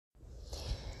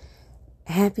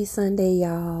Happy Sunday,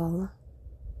 y'all.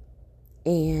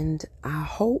 And I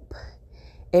hope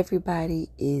everybody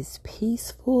is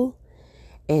peaceful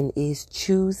and is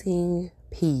choosing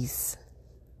peace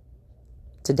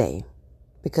today,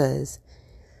 because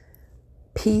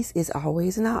peace is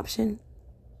always an option.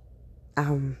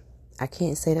 I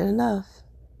can't say that enough.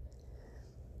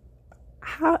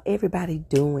 How everybody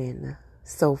doing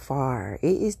so far?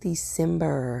 It is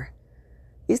December.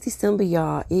 It's December,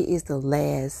 y'all. It is the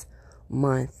last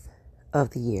month of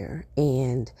the year.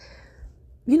 And,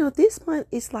 this month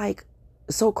is like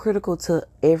so critical to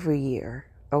every year.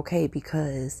 Okay.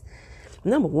 Because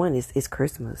number one is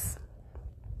Christmas.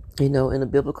 In a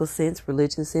biblical sense,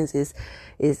 religion sense,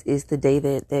 is the day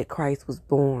that Christ was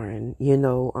born.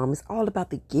 It's all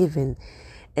about the giving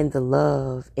and the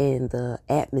love and the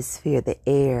atmosphere, the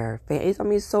air.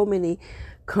 It's so many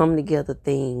come together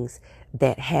things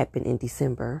that happen in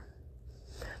December.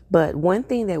 But one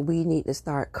thing that we need to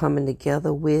start coming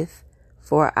together with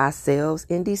for ourselves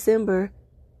in December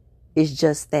is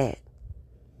just that.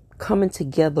 Coming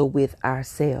together with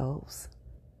ourselves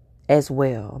as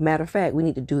well. Matter of fact, we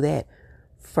need to do that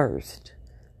first.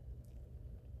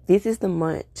 This is the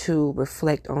month to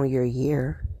reflect on your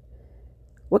year.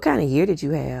 What kind of year did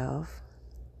you have?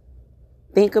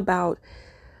 Think about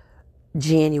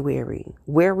January.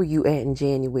 Where were you at in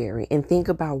January? And think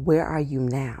about, where are you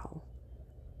now?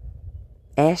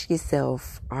 Ask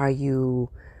yourself, are you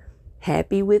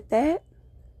happy with that?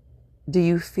 Do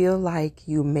you feel like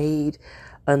you made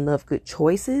enough good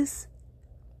choices?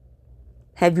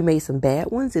 Have you made some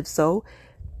bad ones? If so,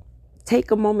 take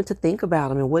a moment to think about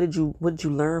them. And what did you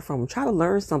learn from them? Try to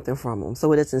learn something from them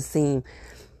so it doesn't seem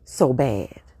so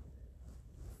bad.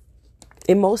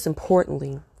 And most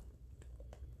importantly,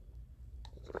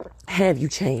 have you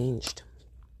changed?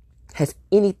 Has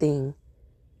anything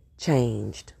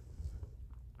changed?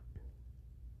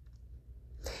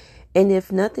 And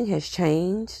if nothing has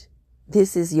changed,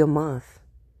 this is your month.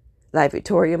 Like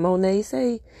Victoria Monet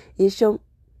say, it's your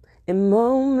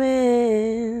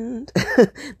moment.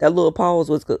 That little pause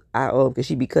was because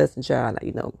she be cussing, child.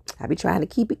 I be trying to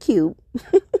keep it cute.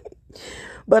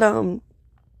 But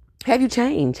have you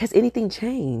changed? Has anything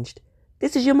changed?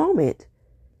 This is your moment.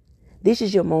 This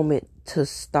is your moment to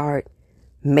start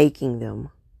making them,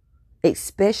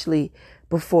 especially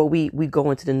before we go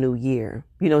into the new year.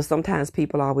 Sometimes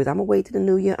people always, I'm gonna wait till the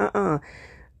new year.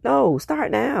 No,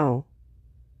 start now.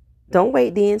 Don't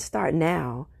wait then, start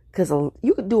now. Because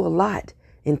you could do a lot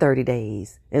in 30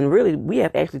 days. And really, we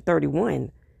have actually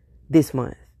 31 this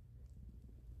month.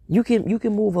 You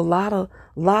can move a lot of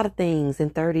things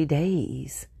in 30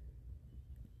 days.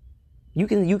 You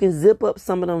can zip up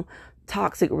some of them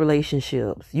toxic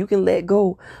relationships. You can let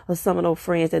go of some of those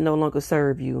friends that no longer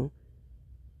serve you.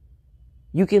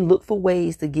 You can look for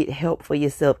ways to get help for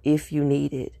yourself if you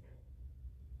need it.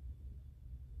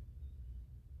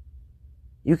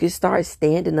 You can start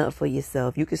standing up for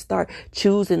yourself. You can start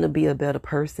choosing to be a better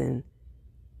person.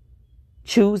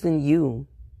 Choosing you.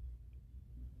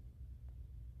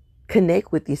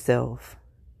 Connect with yourself.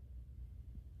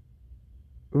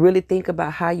 Really think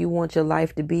about how you want your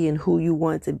life to be and who you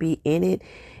want to be in it.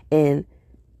 And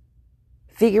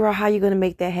figure out how you're going to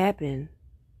make that happen.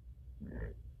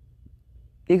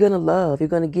 You're going to love. You're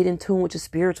going to get in tune with your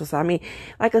spiritual side.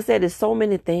 Like I said, there's so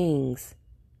many things.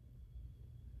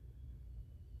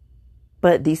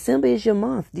 But December is your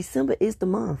month. December is the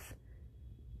month.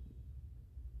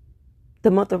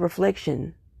 The month of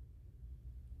reflection.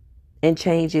 And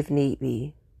change if need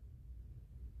be.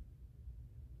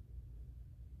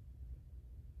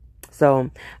 So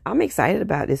I'm excited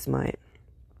about this month.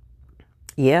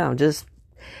 Yeah, I'm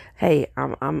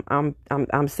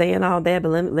saying all that, but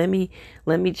let me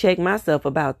check myself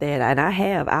about that. And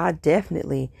I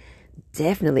definitely,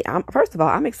 first of all,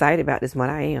 I'm excited about this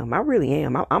month. I really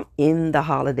am. I'm in the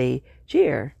holiday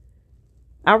cheer.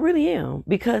 I really am,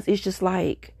 because it's just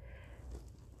like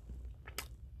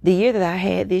the year that I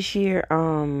had this year.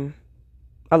 A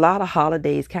lot of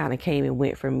holidays kind of came and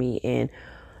went for me,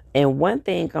 and one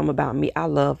thing about me, I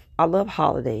love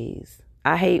holidays.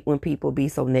 I hate when people be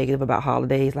so negative about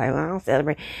holidays, like, I don't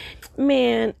celebrate.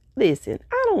 Man, listen,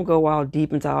 I don't go all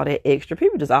deep into all that extra.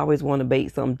 People just always want to make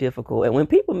something difficult. And when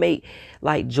people make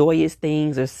like joyous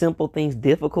things or simple things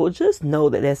difficult, just know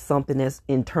that that's something that's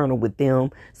internal with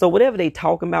them. So whatever they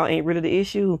talking about ain't really the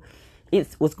issue.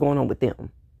 It's what's going on with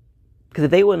them. Because if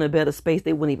they were in a better space,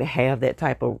 they wouldn't even have that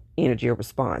type of energy or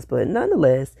response. But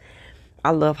nonetheless,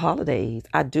 I love holidays.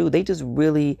 I do. They just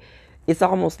really, it's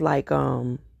almost like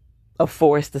a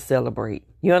force to celebrate.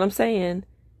 You know what I'm saying?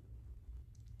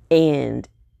 And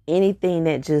anything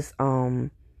that just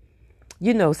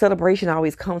celebration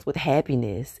always comes with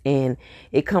happiness, and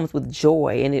it comes with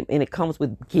joy, and it comes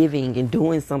with giving and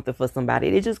doing something for somebody.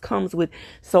 It just comes with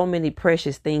so many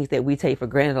precious things that we take for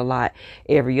granted a lot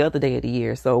every other day of the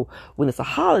year. So when it's a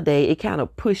holiday, it kind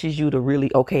of pushes you to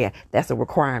really, okay, that's a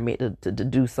requirement to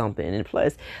do something. And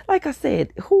plus, like I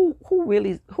said, who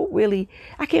really,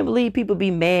 I can't believe people be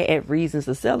mad at reasons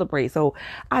to celebrate. So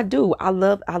I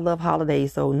love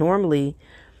holidays. So normally,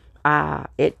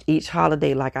 at each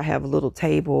holiday, like I have a little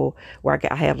table where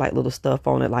I have like little stuff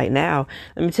on it. Like now,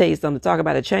 let me tell you something, talk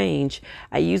about a change.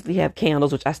 I usually have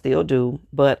candles, which I still do,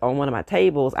 but on one of my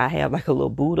tables, I have like a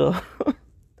little Buddha,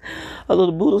 a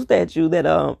little Buddha statue that,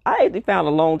 I actually found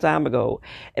a long time ago.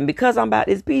 And because I'm about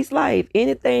this peace life,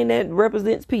 anything that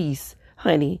represents peace,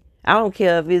 honey, I don't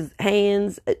care if it's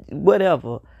hands,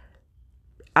 whatever,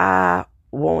 I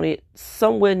want it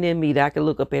somewhere near me that I can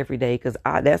look up every day, because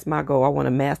that's my goal. I want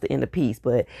to master inner peace.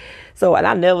 But so, and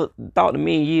I never thought in a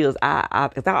million years,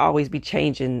 because I always be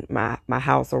changing my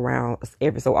house around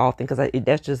every so often, because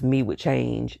that's just me with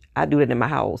change. I do that in my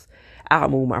house. I'll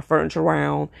move my furniture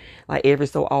around like every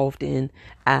so often.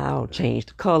 I'll change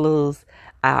the colors.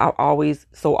 I'll always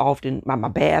so often my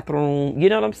bathroom. You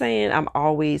know what I'm saying? I'm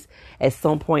always at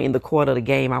some point in the course of the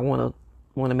game, I want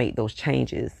to make those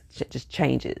changes, just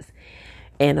changes.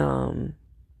 And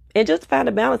just find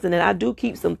a balance in it. I do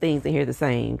keep some things in here the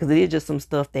same, because it is just some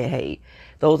stuff that, hey,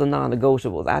 those are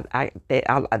non-negotiables. That's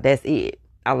it.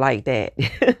 I like that,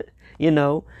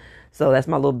 So that's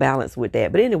my little balance with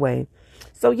that. But anyway,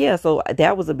 so yeah, so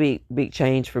that was a big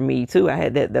change for me too. I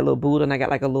had that little Buddha, and I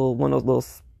got like one of those little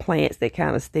plants that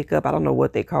kind of stick up. I don't know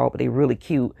what they call, but they're really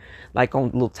cute, like on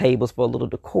little tables for a little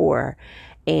decor.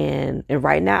 And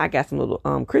right now I got some little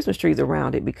Christmas trees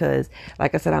around it, because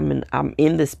like I said, I'm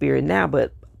in the spirit now.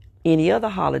 But any other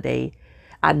holiday,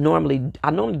 I normally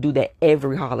do that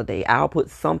every holiday. I'll put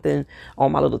something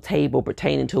on my little table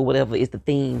pertaining to whatever is the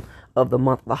theme of the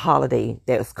month, the holiday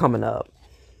that's coming up.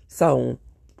 So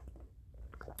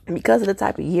because of the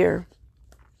type of year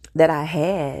that I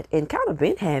had and kind of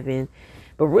been having,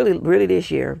 but really this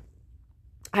year,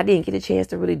 I didn't get a chance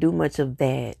to really do much of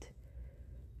that.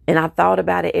 And I thought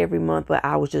about it every month, but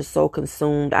I was just so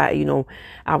consumed. I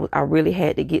really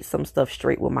had to get some stuff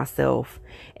straight with myself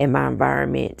and my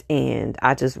environment. And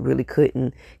I just really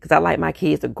couldn't, because I like my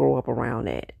kids to grow up around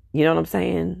that. You know what I'm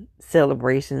saying?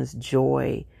 Celebrations,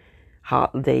 joy,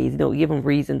 holidays, give them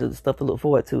reason to stuff to look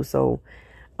forward to. So,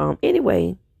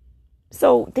 anyway,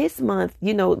 so this month,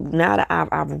 now that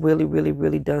I've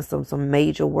really done some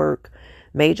major work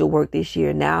this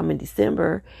year. Now I'm in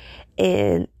December,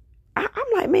 and I'm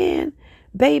like, man,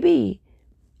 baby,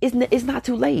 it's not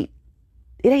too late.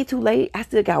 It ain't too late. I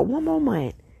still got one more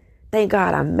month. Thank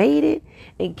God I made it.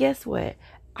 And guess what?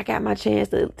 I got my chance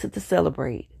to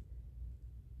celebrate.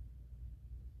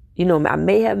 I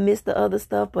may have missed the other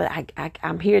stuff, but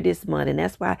I'm here this month. And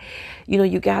that's why,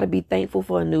 you got to be thankful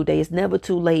for a new day. It's never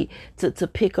too late to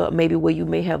pick up maybe where you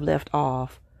may have left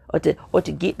off, or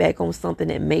to get back on something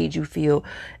that made you feel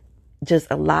just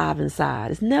alive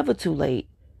inside. It's never too late.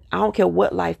 I don't care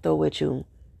what life throw at you,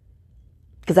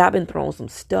 because I've been thrown some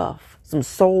stuff, some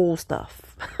soul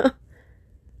stuff,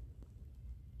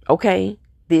 okay,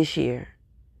 this year.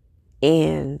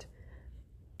 And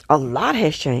a lot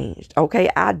has changed, okay?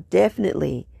 I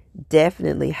definitely,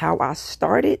 how I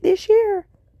started this year,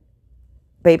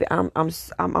 baby,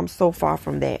 I'm so far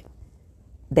from that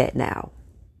now,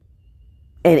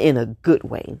 and in a good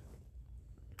way.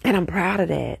 And I'm proud of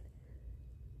that.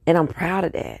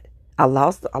 I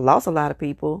lost a lot of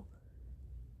people.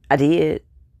 I did.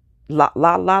 Lot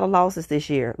of losses this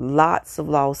year. Lots of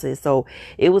losses. So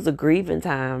it was a grieving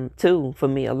time too for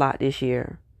me a lot this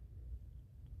year.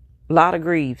 A lot of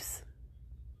griefs.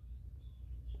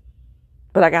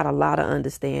 But I got a lot of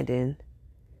understanding.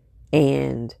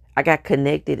 And I got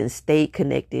connected and stayed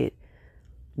connected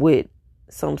with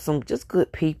some just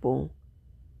good people.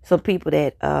 Some people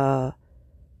that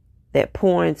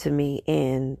pour into me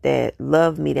and that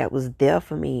love me, that was there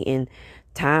for me in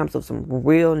times of some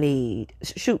real need.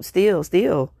 Shoot,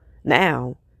 still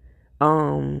now.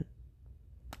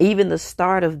 Even the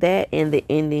start of that and the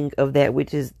ending of that,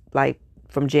 which is like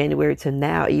from January to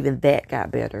now, even that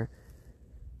got better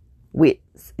with,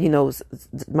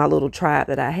 my little tribe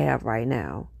that I have right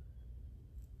now.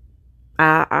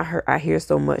 I hear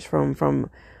so much from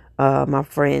my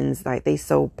friends, like they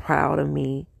so proud of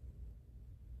me.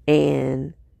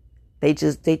 And they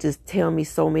just tell me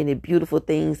so many beautiful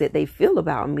things that they feel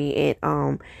about me.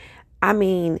 And I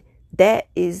mean, that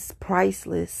is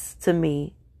priceless to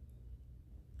me.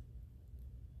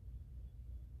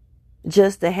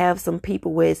 Just to have some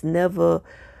people where it's never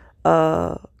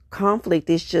conflict.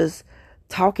 It's just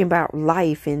talking about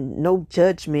life and no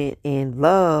judgment and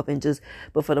love and just,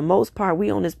 but for the most part, we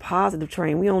on this positive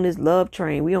train. We on this love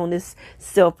train. We on this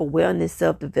self-awareness,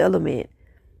 self-development,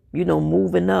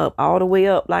 moving up all the way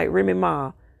up like Remy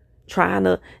Ma, trying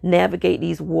to navigate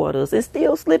these waters and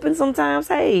still slipping sometimes.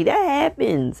 Hey, that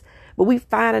happens. But we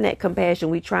finding that compassion.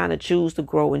 We trying to choose to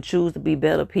grow and choose to be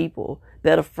better people,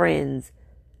 better friends.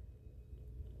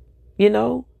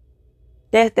 That's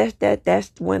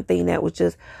one thing that was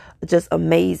just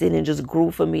amazing and just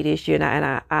grew for me this year.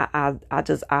 And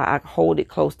I hold it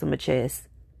close to my chest.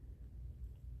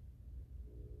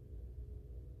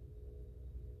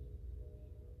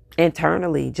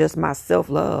 Internally, just my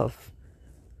self-love.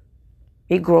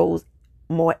 It grows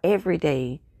more every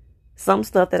day. Some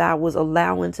stuff that I was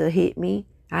allowing to hit me,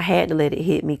 I had to let it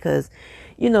hit me because,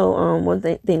 one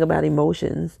thing about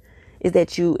emotions is that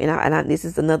this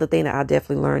is another thing that I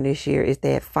definitely learned this year, is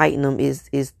that fighting them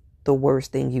is the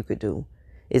worst thing you could do,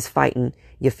 is fighting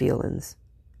your feelings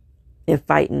and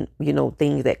fighting,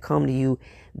 things that come to you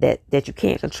that you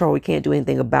can't control, you can't do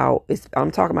anything about.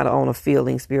 I'm talking about it on a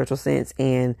feeling, spiritual sense,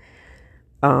 and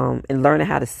learning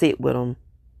how to sit with them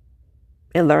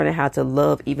and learning how to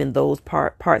love even those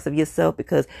parts of yourself,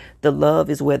 because the love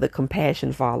is where the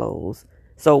compassion follows.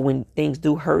 So when things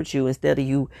do hurt you, instead of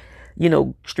you,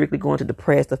 strictly going to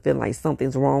depressed or feeling like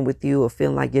something's wrong with you or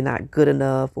feeling like you're not good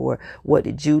enough or what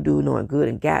did you do knowing good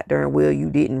and got darn well you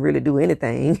didn't really do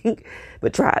anything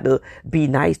but try to be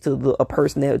nice to a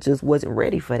person that just wasn't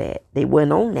ready for that. They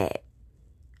weren't on that.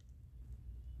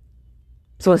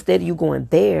 So instead of you going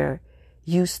there,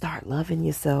 you start loving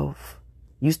yourself.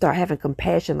 You start having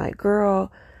compassion, like,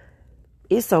 girl,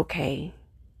 it's okay.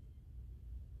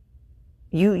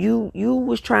 You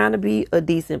was trying to be a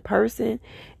decent person.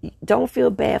 Don't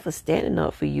feel bad for standing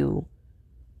up for you.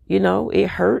 It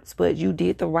hurts, but you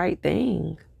did the right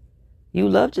thing. You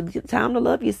loved you. Time to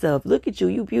love yourself. Look at you.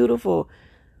 You beautiful.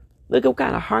 Look at what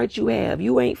kind of heart you have.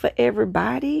 You ain't for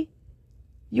everybody.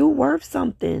 You worth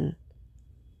something.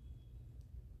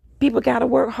 People got to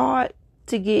work hard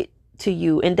to get to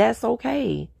you, and that's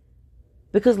okay.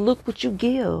 Because look what you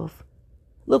give.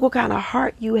 Look what kind of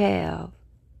heart you have.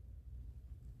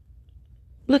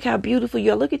 Look how beautiful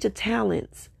you are. Look at your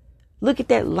talents. Look at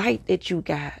that light that you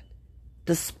got,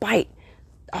 despite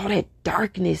all that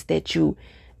darkness that you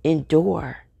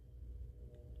endure.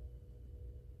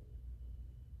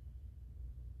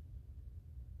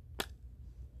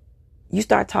 You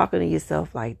start talking to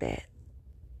yourself like that.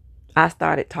 I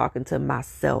started talking to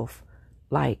myself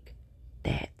like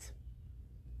that.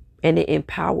 And it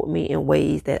empowered me in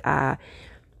ways that I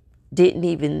didn't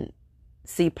even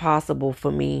see possible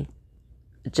for me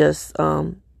just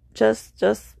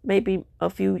maybe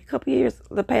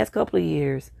the past couple of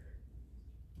years.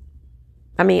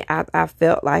 I mean, I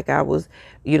felt like I was,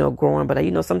 growing,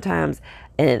 but sometimes,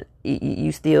 and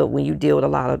you still, when you deal with a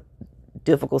lot of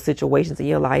difficult situations in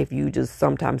your life, you just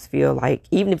sometimes feel like,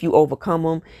 even if you overcome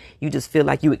them, you just feel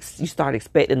like you start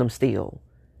expecting them still.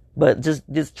 But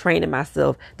just training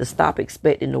myself to stop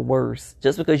expecting the worst.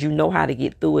 Just because you know how to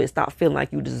get through it, stop feeling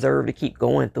like you deserve to keep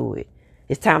going through it.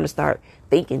 It's time to start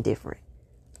thinking different.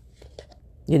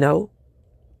 And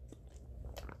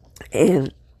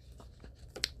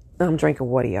I'm drinking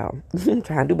water, y'all. I'm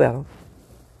trying to do better.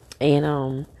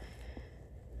 And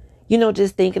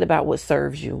just thinking about what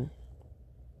serves you.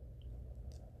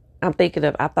 I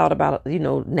thought about,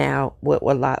 now what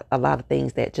a lot of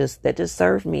things that just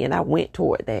served me, and I went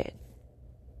toward that.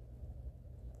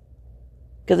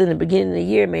 Because in the beginning of the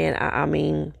year, man, I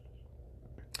mean,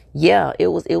 yeah, it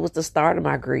was the start of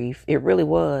my grief. It really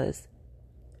was.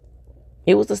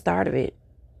 It was the start of it.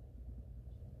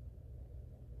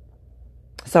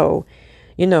 So,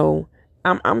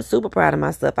 I'm super proud of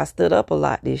myself. I stood up a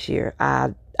lot this year.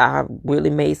 I really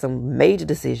made some major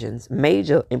decisions,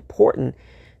 major important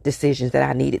decisions that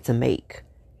I needed to make.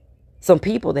 Some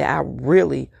people that I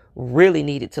really, really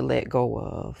needed to let go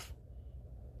of.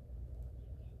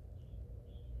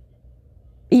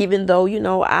 Even though,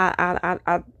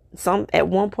 I some at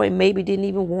one point maybe didn't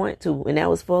even want to, and that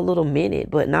was for a little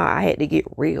minute. But now I had to get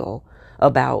real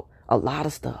about a lot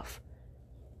of stuff.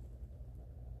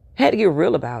 Had to get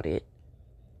real about it.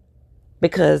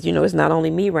 Because, it's not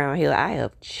only me around here. I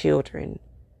have children.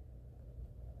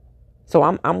 So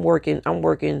I'm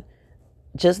working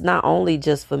just not only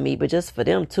just for me, but just for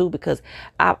them too, because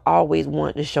I've always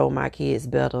wanted to show my kids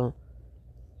better.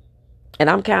 And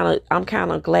I'm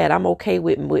kind of glad. I'm okay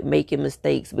with making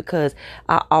mistakes, because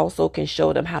I also can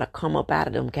show them how to come up out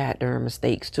of them goddamn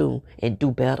mistakes too and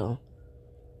do better.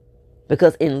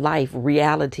 Because in life,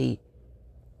 reality,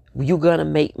 you're going to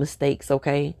make mistakes,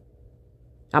 okay?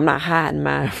 I'm not hiding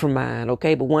mine from mine,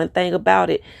 okay? But one thing about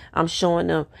it, I'm showing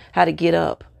them how to get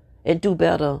up and do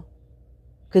better.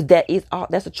 Because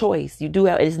that's a choice. You do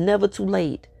have, it's never too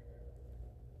late.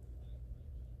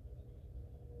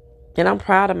 And I'm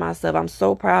proud of myself. I'm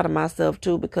so proud of myself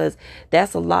too, because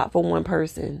that's a lot for one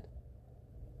person.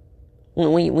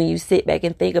 When you sit back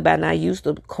and think about it, and I used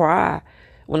to cry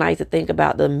when I used to think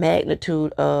about the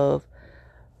magnitude of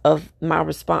my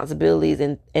responsibilities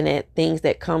and that things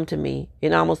that come to me.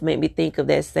 It almost made me think of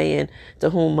that saying, to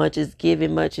whom much is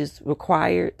given, much is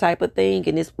required type of thing.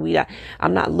 And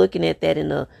I'm not looking at that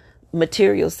in a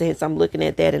material sense. I'm looking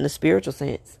at that in a spiritual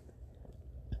sense.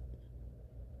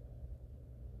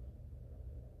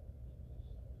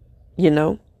 You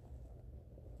know?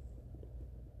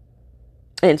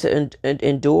 And to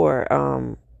endure,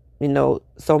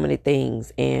 so many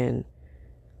things, and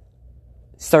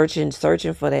searching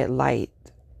for that light,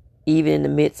 even in the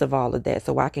midst of all of that,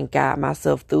 so I can guide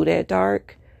myself through that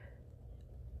dark,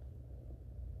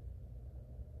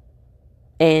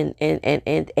 and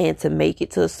to make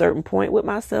it to a certain point with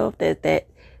myself that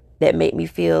make me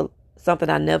feel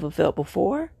something I never felt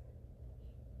before.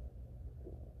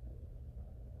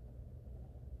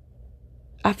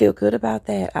 I feel good about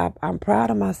that. I'm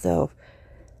proud of myself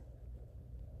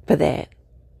for that.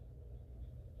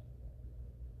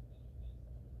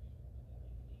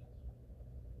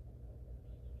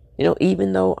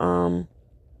 Even though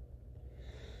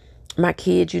my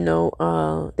kids,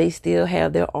 they still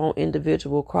have their own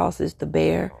individual crosses to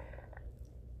bear.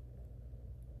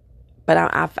 But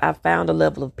I found a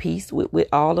level of peace with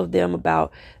all of them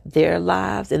about their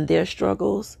lives and their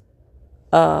struggles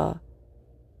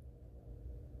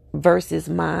versus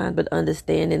mine, but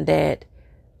understanding that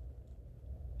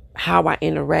how I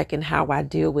interact and how I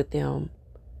deal with them,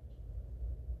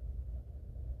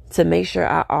 to make sure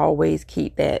I always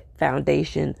keep that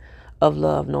foundation of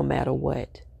love no matter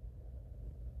what.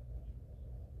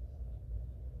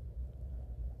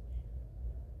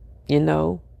 And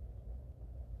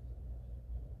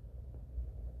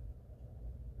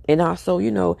also,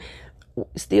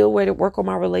 still way to work on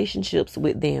my relationships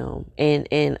with them,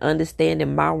 and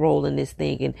understanding my role in this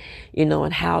thing,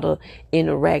 and how to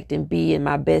interact and be in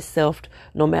my best self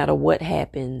no matter what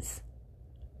happens,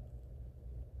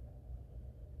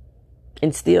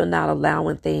 and still not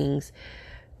allowing things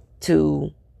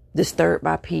to disturb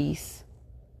my peace,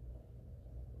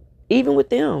 even with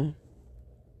them.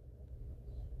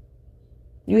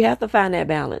 You have to find that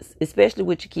balance, especially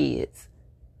with your kids.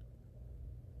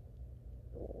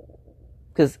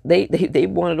 Because they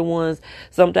one of the ones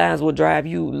sometimes will drive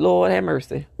you, Lord have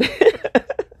mercy,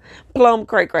 plumb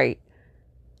cray.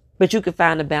 But you can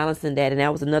find a balance in that. And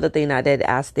that was another thing that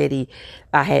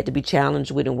I had to be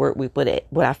challenged with and work with. But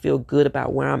I feel good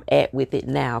about where I'm at with it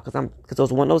now. Because it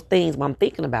was one of those things where I'm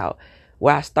thinking about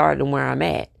where I started and where I'm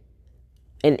at.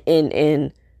 And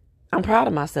I'm proud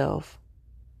of myself.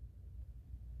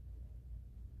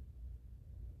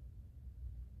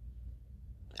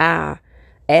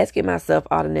 Asking myself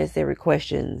all the necessary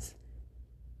questions,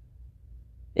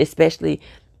 especially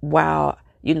while,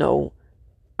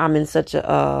 I'm in such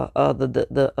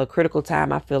a critical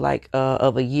time. I feel like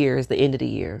of a year is the end of the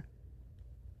year.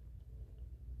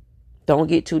 Don't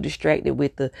get too distracted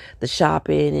with the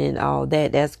shopping and all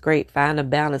that. That's great. Find a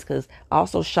balance, because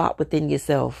also shop within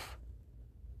yourself.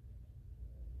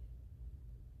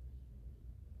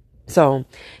 So,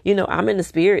 I'm in the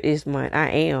spirit this month. I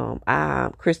am.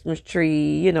 Christmas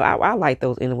tree, I like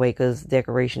those anyway, because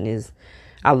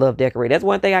I love decorating. That's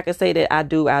one thing I can say that I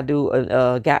do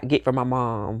get from my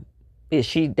mom.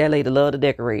 That lady love to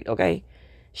decorate, okay?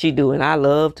 She do, and I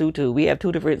love to too. We have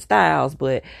two different styles,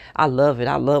 but I love it.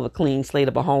 I love a clean slate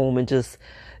of a home, and just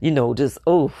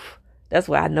oof. That's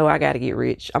why I know I got to get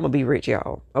rich. I'm going to be rich,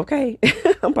 y'all. Okay?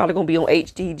 I'm probably going to be on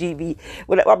HGTV,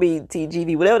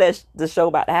 TGV, whatever that's the show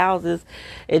about the houses,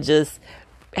 and just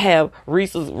have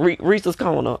Reese's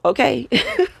Corner. Okay?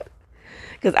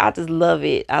 Because I just love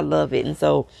it. I love it. And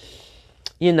so,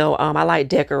 I like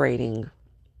decorating.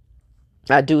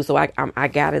 I do. So I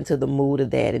got into the mood of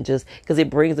that, and just because it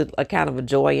brings a kind of a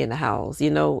joy in the house,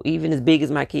 even as big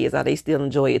as my kids are, they still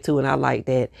enjoy it too. And I like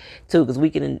that too, because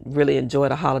we can really enjoy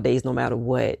the holidays no matter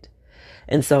what.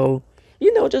 And so,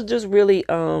 just really,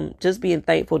 just being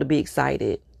thankful to be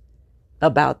excited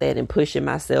about that, and pushing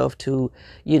myself to,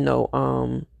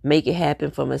 make it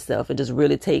happen for myself, and just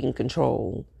really taking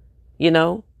control,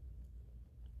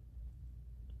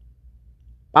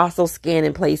 Also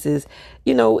scanning places,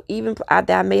 even that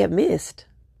I may have missed,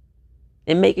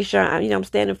 and making sure I'm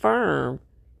standing firm,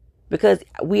 because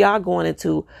we are going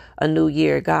into a new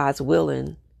year, God's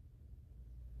willing.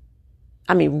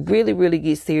 I mean, really, really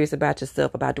get serious about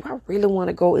yourself about, do I really want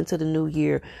to go into the new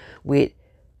year with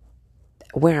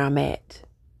where I'm at?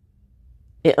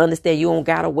 And understand you don't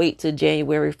got to wait till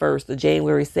January 1st or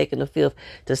January 2nd or 5th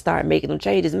to start making them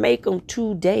changes. Make them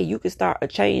today. You can start a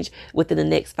change within the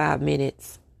next 5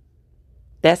 minutes.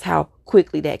 That's how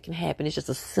quickly that can happen. It's just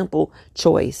a simple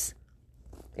choice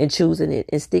and choosing it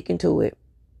and sticking to it.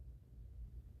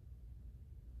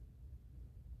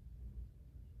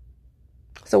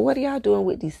 So what are y'all doing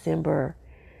with December?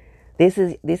 This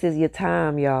is your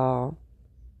time, y'all.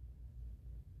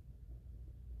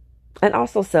 And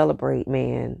also celebrate,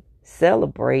 man.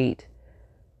 Celebrate.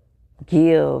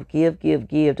 Give.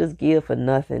 Just give for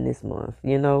nothing this month,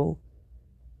 you know.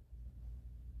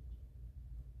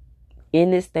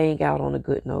 End this thing out on a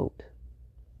good note.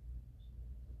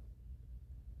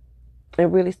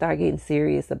 And really start getting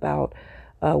serious about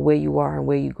where you are and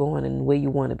where you're going and where you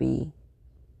want to be.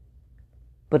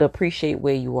 But appreciate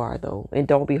where you are, though. And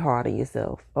don't be hard on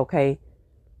yourself, okay?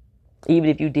 Even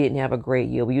if you didn't have a great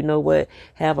year. But you know what?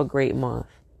 Have a great month.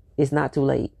 It's not too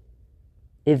late.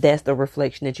 If that's the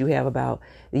reflection that you have about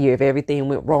the year. If everything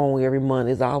went wrong every month,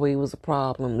 it's always was a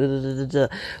problem.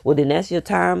 Well, then that's your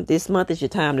time. This month is your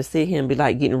time to sit here and be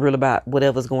like getting real about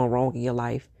whatever's going wrong in your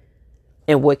life.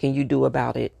 And what can you do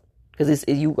about it? Because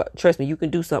trust me, you can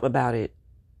do something about it.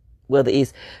 Whether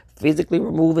it's physically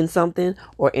removing something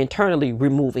or internally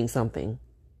removing something.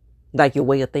 Like your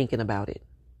way of thinking about it.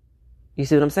 You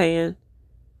see what I'm saying?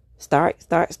 Start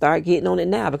getting on it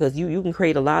now, because you can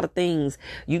create a lot of things.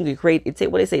 You can create it.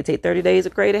 Take what they say, take 30 days to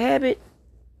create a habit.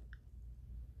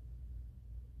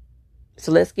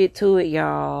 So let's get to it,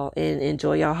 y'all, and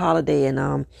enjoy y'all holiday. And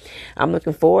I'm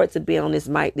looking forward to being on this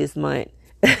mic this month.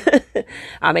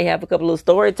 I may have a couple of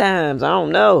story times. I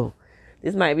don't know.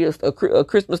 This might be a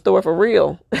Christmas story for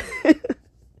real.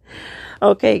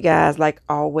 Okay, guys, like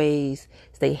always,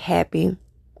 stay happy,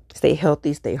 stay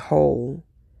healthy, stay whole,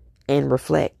 and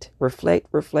reflect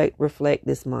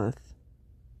this month.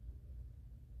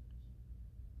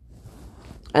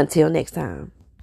 Until next time.